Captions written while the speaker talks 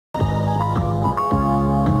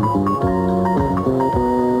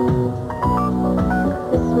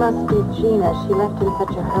must be Gina. She left in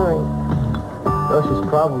such a hurry. Oh, she's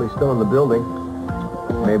probably still in the building.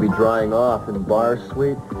 Maybe drying off in bar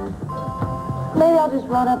suite. Maybe I'll just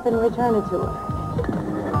run up and return it to her.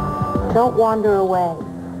 Don't wander away.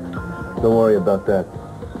 Don't worry about that.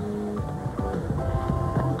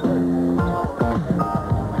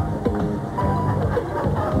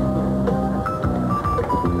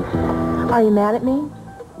 Are you mad at me?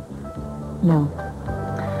 No.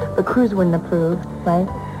 But Cruz wouldn't approve, right?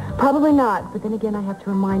 Probably not, but then again, I have to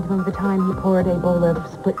remind him of the time he poured a bowl of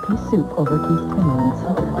split-pea soup over Keith Timmons.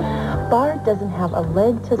 Bart doesn't have a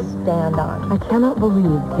leg to stand on. I cannot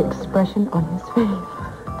believe the expression on his face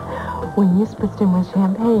when you spritzed him with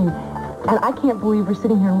champagne. And I can't believe we're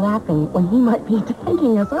sitting here laughing when he might be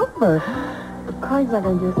taking us over. Crying's not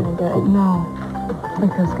going to do us any good. No.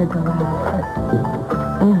 It feels good to laugh.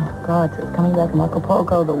 God, it's coming back from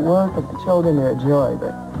Acapulco, the work of the children, they're a joy,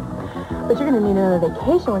 but you're going to need another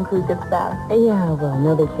vacation when Cruz gets back. Yeah, well,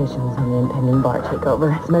 no vacations on the impending bar takeover.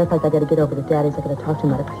 As a matter of fact, I got to get over to Daddy's. I got to talk to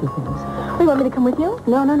him about a few things. Oh, you want me to come with you?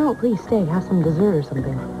 No, please stay. Have some dessert or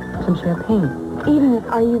something. Some champagne. Eden,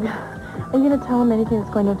 are you going to tell him anything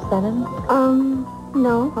that's going to upset him?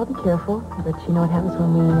 No, I'll be careful. But you know what happens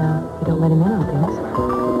when we don't let him in on things.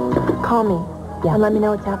 Call me. Yeah. And let me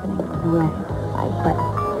know what's happening. I will. Bye.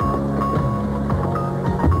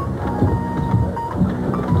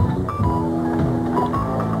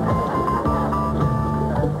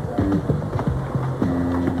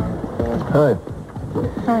 Hi.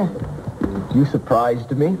 Hi. You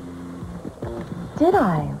surprised me? Did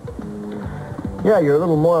I? Yeah, you're a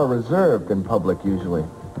little more reserved in public usually.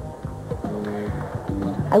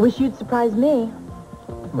 I wish you'd surprise me.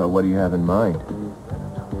 Well, what do you have in mind?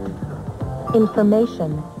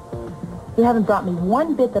 Information. You haven't brought me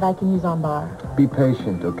one bit that I can use on bar. Be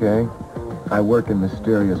patient, okay? I work in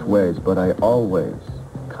mysterious ways, but I always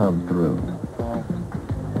come through.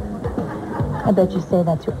 I bet you say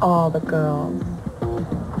that to all the girls.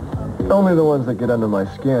 Only the ones that get under my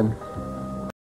skin.